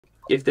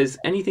if there's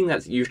anything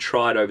that you've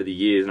tried over the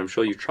years, and I'm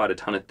sure you've tried a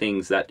ton of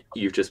things that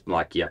you've just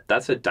like, yeah,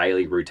 that's a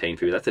daily routine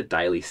for you. That's a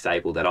daily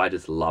staple that I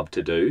just love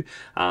to do.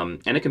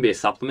 And it can be a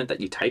supplement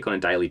that you take on a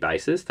daily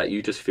basis that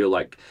you just feel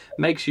like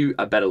makes you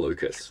a better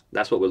Lucas.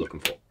 That's what we're looking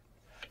for.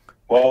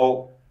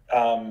 Well,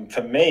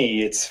 for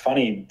me, it's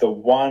funny. The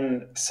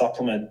one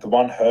supplement, the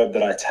one herb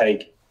that I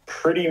take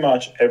pretty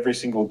much every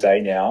single day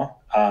now,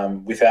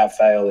 without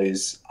fail,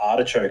 is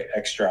artichoke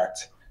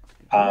extract.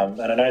 And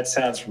I know it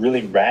sounds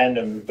really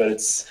random, but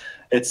it's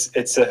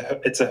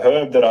a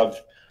herb that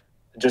I've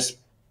just,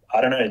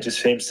 I don't know, it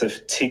just seems to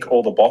tick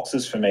all the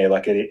boxes for me.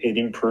 Like it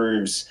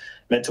improves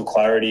mental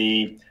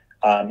clarity,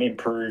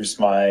 improves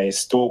my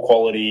stool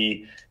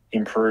quality,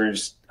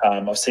 improves.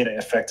 I've seen it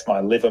affect my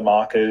liver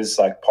markers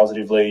like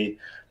positively.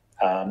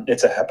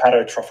 It's a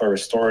hepatotropher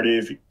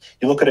restorative.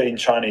 You look at it in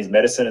Chinese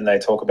medicine, and they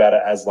talk about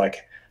it as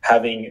like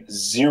having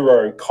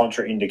zero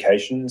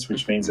contraindications,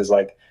 which means there's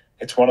like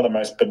it's one of the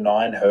most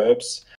benign herbs.